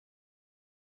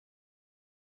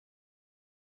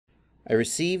I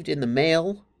received in the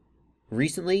mail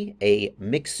recently a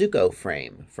Mixuko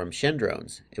frame from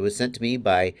Shendrones. It was sent to me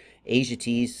by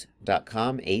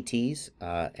asiatees.com, ATs,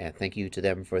 and thank you to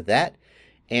them for that.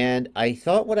 And I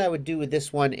thought what I would do with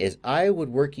this one is I would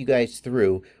work you guys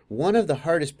through one of the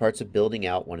hardest parts of building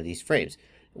out one of these frames,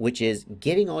 which is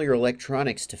getting all your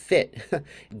electronics to fit.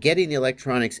 Getting the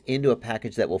electronics into a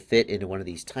package that will fit into one of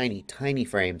these tiny, tiny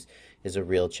frames is a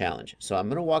real challenge. So I'm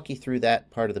going to walk you through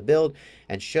that part of the build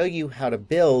and show you how to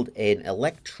build an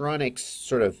electronics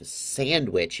sort of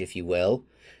sandwich, if you will,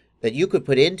 that you could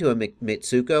put into a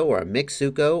Mitsuko or a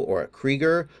Mixuko or a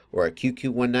Krieger or a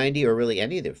QQ190 or really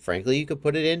any of them. Frankly, you could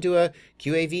put it into a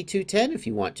QAV210 if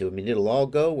you want to. I mean, it'll all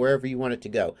go wherever you want it to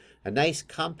go. A nice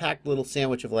compact little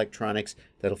sandwich of electronics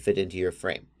that'll fit into your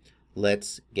frame.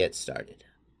 Let's get started.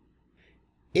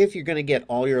 If you're going to get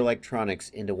all your electronics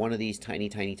into one of these tiny,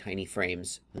 tiny, tiny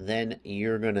frames, then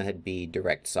you're going to be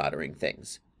direct soldering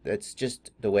things. That's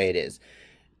just the way it is.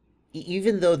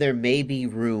 Even though there may be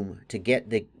room to get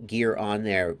the gear on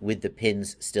there with the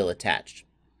pins still attached,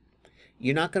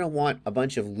 you're not going to want a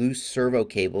bunch of loose servo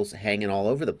cables hanging all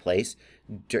over the place,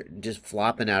 just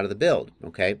flopping out of the build,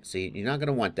 okay? So you're not going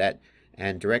to want that,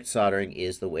 and direct soldering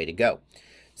is the way to go.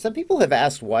 Some people have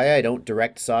asked why I don't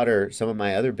direct solder some of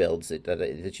my other builds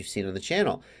that you've seen on the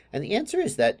channel. And the answer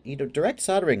is that, direct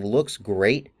soldering looks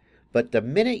great, but the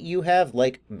minute you have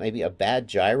like maybe a bad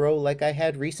gyro like I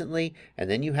had recently, and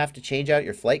then you have to change out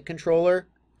your flight controller,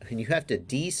 and you have to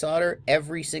desolder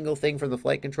every single thing from the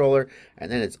flight controller,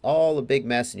 and then it's all a big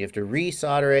mess, and you have to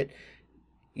resolder it,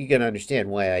 you can understand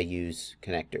why I use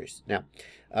connectors. Now,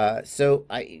 so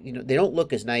they don't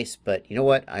look as nice, but you know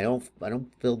what? I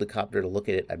don't build the copter to look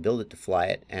at it. I build it to fly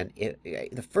it. And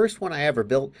the first one I ever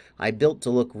built, I built to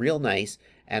look real nice.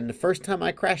 And the first time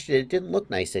I crashed it, it didn't look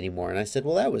nice anymore. And I said,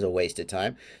 well, that was a waste of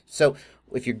time. So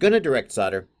if you're gonna direct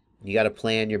solder, you got to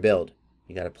plan your build.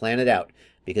 You got to plan it out,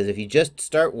 because if you just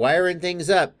start wiring things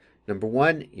up, number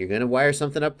one, you're going to wire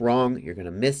something up wrong, you're going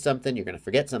to miss something, you're going to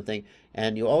forget something,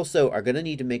 and you also are going to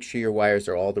need to make sure your wires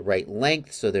are all the right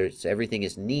length so everything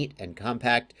is neat and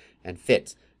compact and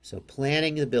fits. So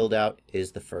planning the build out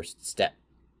is the first step.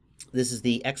 This is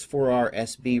the X4R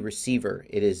Rsb Receiver.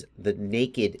 It is the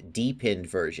naked D-pinned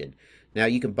version. Now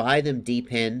you can buy them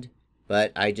D-pinned,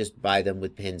 but I just buy them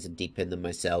with pins and D-pin them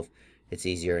myself. It's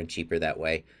easier and cheaper that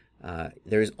way.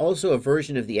 There is also a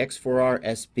version of the X4R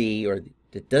SB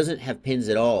that doesn't have pins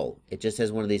at all. It just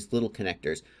has one of these little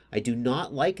connectors. I do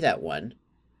not like that one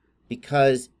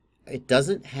because it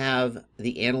doesn't have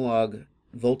the analog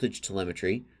voltage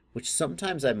telemetry, which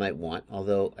sometimes I might want,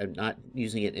 although I'm not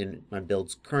using it in my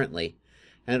builds currently.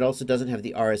 And it also doesn't have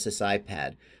the RSSI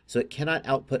pad, so it cannot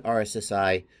output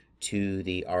RSSI to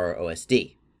the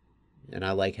ROSD. And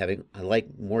I like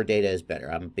more data is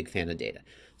better. I'm a big fan of data.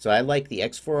 So I like the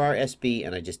X4R SB,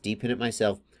 and I just D-pin it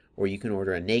myself, or you can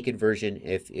order a naked version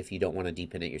if you don't want to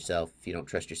D-pin it yourself, if you don't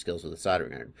trust your skills with a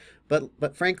soldering iron.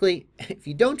 But frankly, if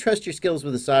you don't trust your skills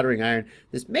with a soldering iron,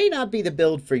 this may not be the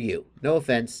build for you. No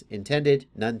offense intended,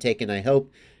 none taken, I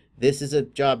hope. This is a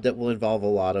job that will involve a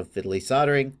lot of fiddly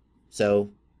soldering, so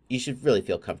you should really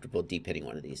feel comfortable D-pinning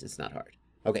one of these. It's not hard.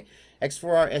 Okay,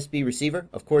 X4R SB Receiver,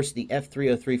 of course the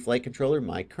F303 flight controller,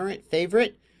 my current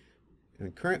favorite.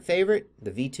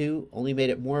 The V2 only made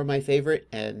it more of my favorite,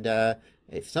 and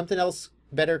if something else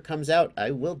better comes out, I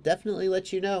will definitely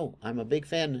let you know. I'm a big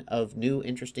fan of new,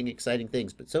 interesting, exciting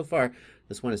things, but so far,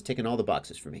 this one has ticking all the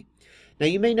boxes for me. Now,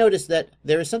 you may notice that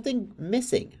there is something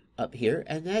missing up here,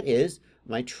 and that is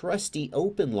my trusty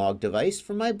open log device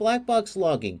for my black box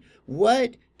logging.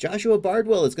 What? Joshua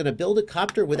Bardwell is going to build a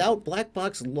copter without black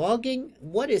box logging?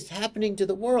 What is happening to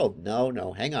the world?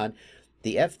 No, hang on.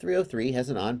 The F303 has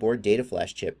an onboard data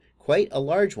flash chip, quite a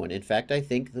large one. In fact, I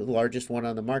think the largest one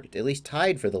on the market, at least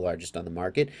tied for the largest on the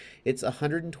market. It's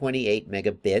 128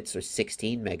 megabits or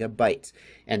 16 megabytes.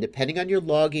 And depending on your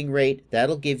logging rate,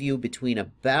 that'll give you between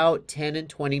about 10 and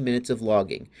 20 minutes of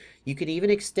logging. You can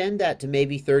even extend that to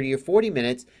maybe 30 or 40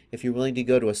 minutes if you're willing to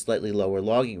go to a slightly lower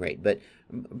logging rate. But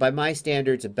by my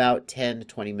standards, about 10 to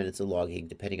 20 minutes of logging,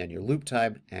 depending on your loop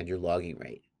time and your logging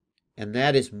rate. And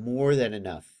that is more than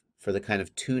enough for the kind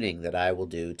of tuning that I will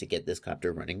do to get this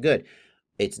copter running good.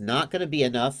 It's not going to be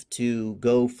enough to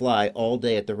go fly all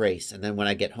day at the race, and then when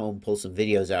I get home, pull some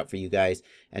videos out for you guys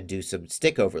and do some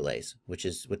stick overlays, which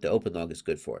is what the OpenLog is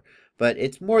good for. But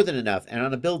it's more than enough, and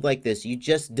on a build like this, you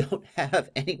just don't have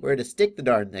anywhere to stick the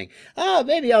darn thing.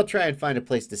 Maybe I'll try and find a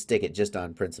place to stick it just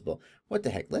on principle. What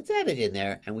the heck? Let's add it in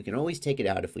there, and we can always take it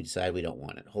out if we decide we don't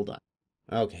want it. Hold on.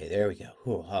 Okay, there we go.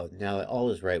 Oh, now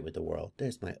all is right with the world.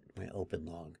 There's my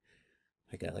OpenLog.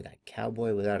 I got like a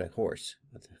cowboy without a horse.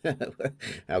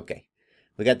 Okay.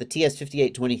 We got the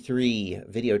TS5823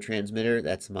 video transmitter.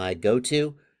 That's my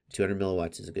go-to. 200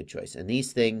 milliwatts is a good choice. And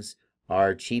these things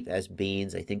are cheap as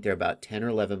beans. I think they're about 10 or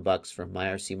 11 bucks from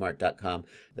myrcmart.com.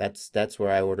 That's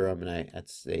where I order them, and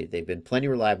they've been plenty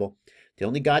reliable. The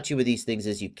only got you with these things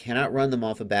is you cannot run them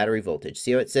off of battery voltage.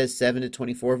 See how it says 7 to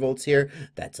 24 volts here?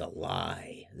 That's a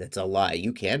lie. That's a lie.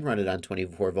 You can run it on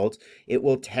 24 volts. It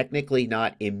will technically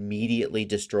not immediately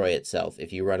destroy itself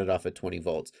if you run it off at 20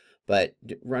 volts. But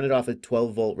run it off a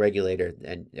 12-volt regulator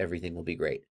and everything will be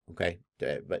great. Okay?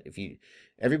 But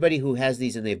everybody who has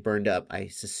these and they've burned up, I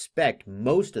suspect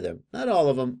most of them, not all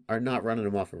of them, are not running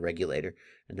them off a regulator,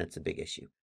 and that's a big issue.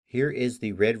 Here is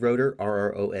the Red Rotor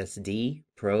RROSD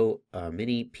Pro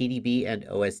Mini PDB and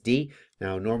OSD.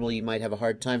 Now, normally you might have a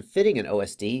hard time fitting an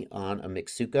OSD on a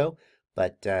Mixuko,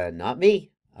 but not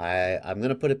me. I'm going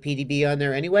to put a PDB on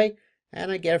there anyway,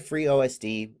 and I get a free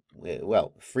OSD.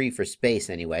 Well, free for space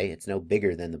anyway. It's no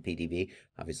bigger than the PDB.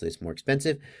 Obviously, it's more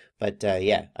expensive. But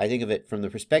yeah, I think of it from the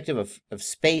perspective of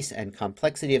space and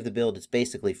complexity of the build. It's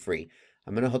basically free.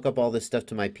 I'm going to hook up all this stuff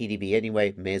to my PDB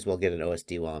anyway. May as well get an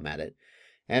OSD while I'm at it.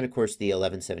 And of course, the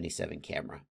 1177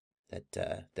 camera.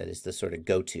 That is the sort of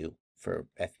go-to for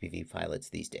FPV pilots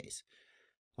these days.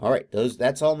 All right,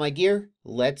 that's all my gear.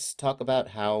 Let's talk about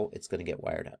how it's going to get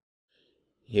wired up.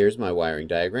 Here's my wiring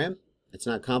diagram. It's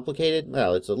not complicated.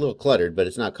 Well, it's a little cluttered, but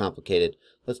it's not complicated.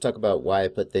 Let's talk about why I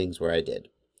put things where I did.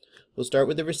 We'll start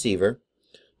with the receiver.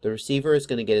 The receiver is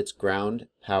going to get its ground,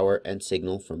 power, and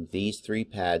signal from these three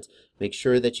pads. Make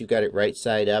sure that you've got it right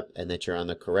side up and that you're on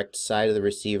the correct side of the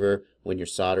receiver when you're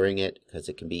soldering it, because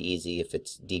it can be easy if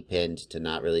it's depinned to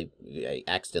not really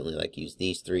accidentally use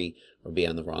these three or be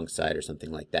on the wrong side or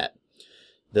something like that.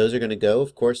 Those are going to go,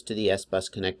 of course, to the S-bus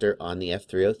connector on the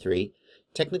F303.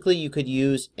 Technically, you could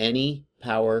use any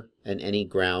power and any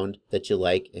ground that you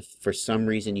like. If for some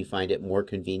reason you find it more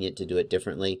convenient to do it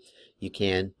differently, you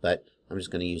can, but I'm just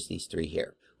going to use these three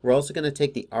here. We're also going to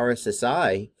take the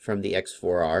RSSI from the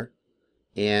X4R,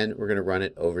 and we're going to run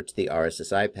it over to the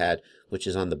RSSI pad, which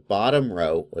is on the bottom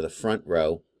row, or the front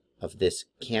row, of this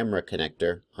camera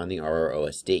connector on the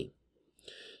RROSD.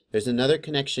 There's another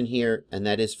connection here, and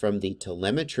that is from the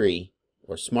telemetry,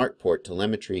 or smart port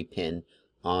telemetry pin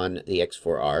on the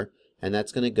X4R, and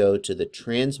that's going to go to the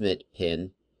transmit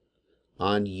pin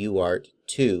on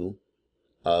UART2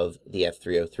 of the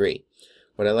F303.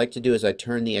 What I like to do is I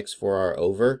turn the X4R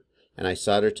over and I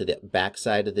solder to the back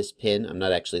side of this pin. I'm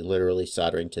not actually literally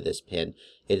soldering to this pin.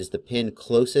 It is the pin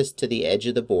closest to the edge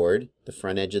of the board, the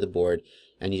front edge of the board,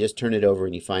 and you just turn it over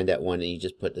and you find that one and you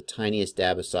just put the tiniest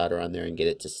dab of solder on there and get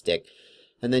it to stick.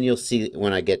 And then you'll see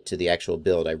when I get to the actual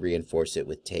build, I reinforce it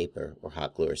with tape or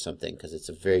hot glue or something, because it's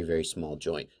a very, very small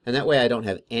joint. And that way I don't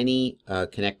have any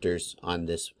connectors on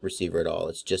this receiver at all.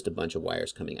 It's just a bunch of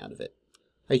wires coming out of it.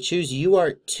 I choose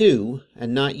UART2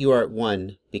 and not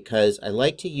UART1 because I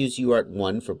like to use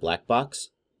UART1 for black box.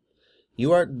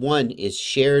 UART1 is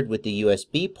shared with the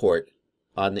USB port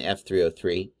on the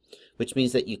F303, which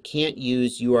means that you can't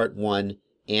use UART1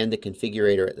 and the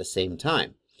configurator at the same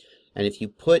time. And if you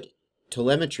put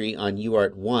telemetry on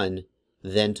UART1,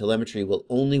 then telemetry will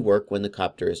only work when the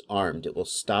copter is armed. It will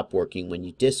stop working when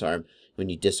you disarm. When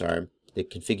you disarm, the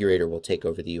configurator will take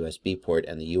over the USB port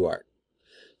and the UART.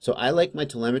 So I like my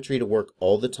telemetry to work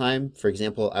all the time. For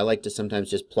example, I like to sometimes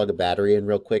just plug a battery in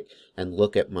real quick and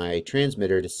look at my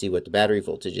transmitter to see what the battery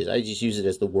voltage is. I just use it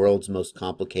as the world's most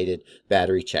complicated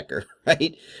battery checker,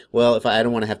 right? Well, if I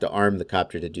don't want to have to arm the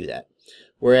copter to do that.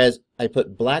 Whereas I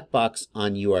put black box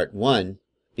on UART1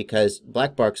 because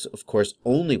black box, of course,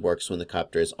 only works when the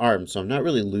copter is armed. So I'm not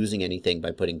really losing anything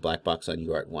by putting black box on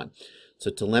UART1.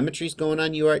 So telemetry is going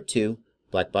on UART2.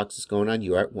 Black box is going on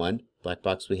UART1. Black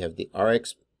box, we have the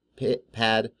RX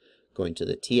pad going to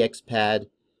the TX pad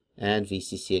and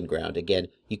VCC and ground. Again,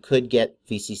 you could get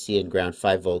VCC and ground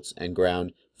 5 volts and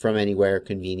ground from anywhere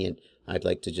convenient. I'd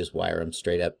like to just wire them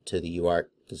straight up to the UART.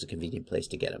 It's a convenient place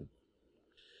to get them.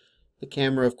 The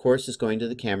camera, of course, is going to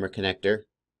the camera connector,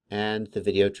 and the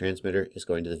video transmitter is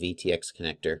going to the VTX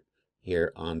connector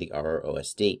here on the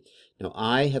RROSD. Now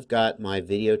I have got my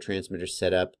video transmitter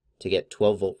set up to get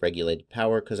 12 volt regulated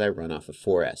power because I run off of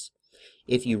 4S.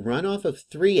 If you run off of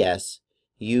 3S,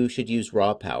 you should use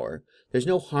raw power. There's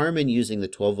no harm in using the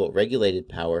 12 volt regulated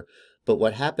power, but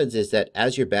what happens is that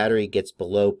as your battery gets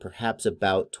below perhaps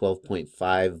about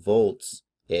 12.5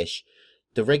 volts-ish,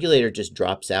 the regulator just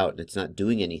drops out and it's not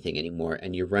doing anything anymore,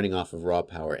 and you're running off of raw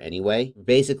power anyway.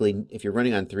 Basically, if you're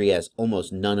running on 3S,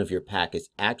 almost none of your pack is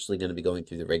actually going to be going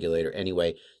through the regulator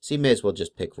anyway, so you may as well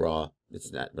just pick raw.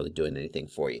 It's not really doing anything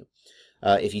for you.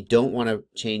 If you don't want to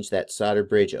change that solder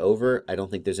bridge over, I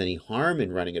don't think there's any harm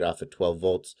in running it off at 12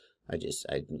 volts.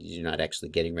 You're not actually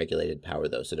getting regulated power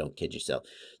though, so don't kid yourself.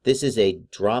 This is a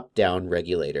drop-down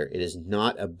regulator. It is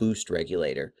not a boost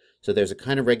regulator. So there's a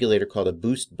kind of regulator called a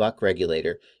boost buck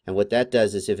regulator, and what that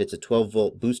does is if it's a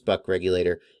 12-volt boost buck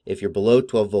regulator, if you're below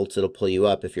 12 volts, it'll pull you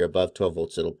up. If you're above 12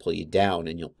 volts, it'll pull you down,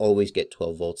 and you'll always get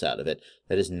 12 volts out of it.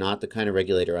 That is not the kind of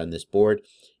regulator on this board.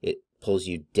 It pulls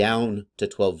you down to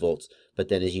 12 volts, but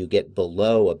then as you get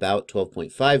below about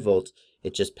 12.5 volts,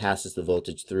 it just passes the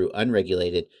voltage through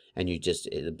unregulated, and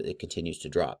it continues to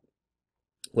drop.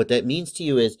 What that means to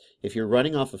you is if you're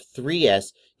running off of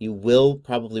 3S, you will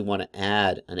probably want to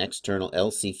add an external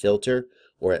LC filter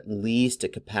or at least a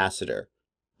capacitor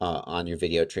on your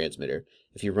video transmitter.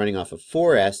 If you're running off of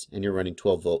 4S and you're running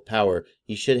 12-volt power,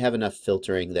 you should have enough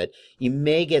filtering that you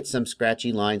may get some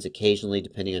scratchy lines occasionally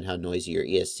depending on how noisy your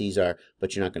ESCs are,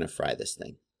 but you're not going to fry this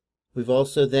thing. We've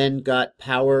also then got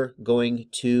power going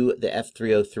to the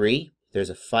F303. There's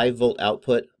a 5-volt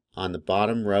output on the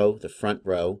bottom row, the front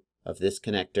row of this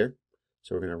connector.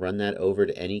 So we're going to run that over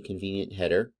to any convenient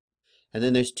header. And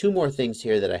then there's two more things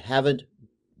here that I haven't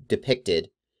depicted.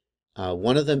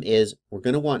 One of them is we're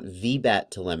going to want VBAT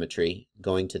telemetry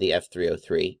going to the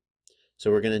F303.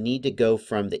 So we're going to need to go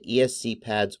from the ESC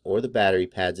pads or the battery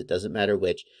pads, it doesn't matter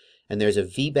which, and there's a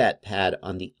VBAT pad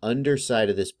on the underside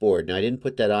of this board. Now I didn't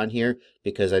put that on here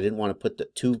because I didn't want to put the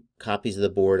two copies of the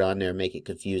board on there and make it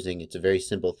confusing. It's a very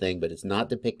simple thing, but it's not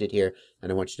depicted here,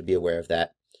 and I want you to be aware of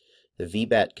that. The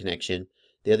VBAT connection.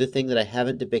 The other thing that I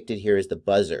haven't depicted here is the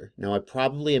buzzer. Now I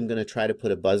probably am going to try to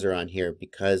put a buzzer on here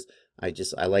because I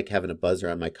like having a buzzer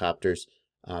on my copters,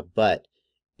 but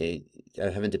I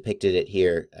haven't depicted it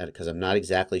here because I'm not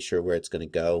exactly sure where it's going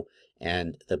to go,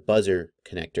 and the buzzer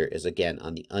connector is again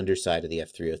on the underside of the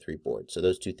F303 board. So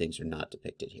those two things are not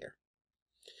depicted here.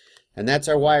 And that's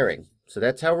our wiring. So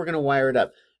that's how we're going to wire it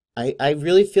up. I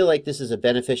really feel like this is a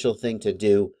beneficial thing to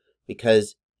do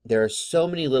because there are so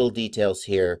many little details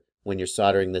here when you're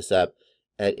soldering this up.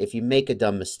 If you make a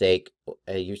dumb mistake,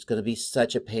 it's going to be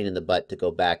such a pain in the butt to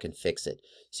go back and fix it.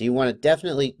 So you want to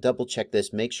definitely double check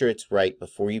this, make sure it's right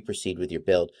before you proceed with your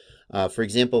build. For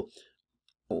example,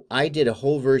 I did a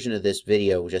whole version of this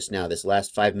video just now, this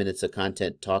last 5 minutes of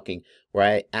content talking, where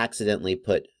I accidentally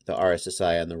put the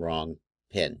RSSI on the wrong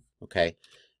pin, okay?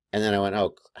 And then I went,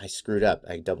 oh, I screwed up.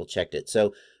 I double checked it.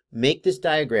 So make this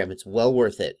diagram. It's well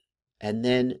worth it. And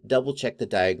then double check the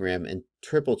diagram and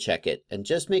triple check it and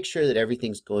just make sure that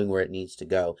everything's going where it needs to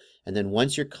go. And then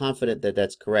once you're confident that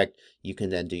that's correct, you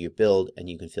can then do your build and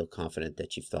you can feel confident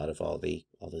that you've thought of all the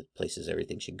places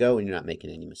everything should go and you're not making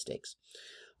any mistakes.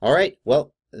 All right,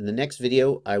 well, in the next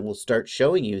video, I will start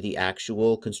showing you the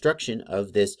actual construction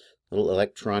of this little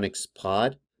electronics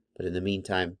pod. But in the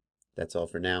meantime, that's all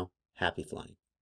for now. Happy flying.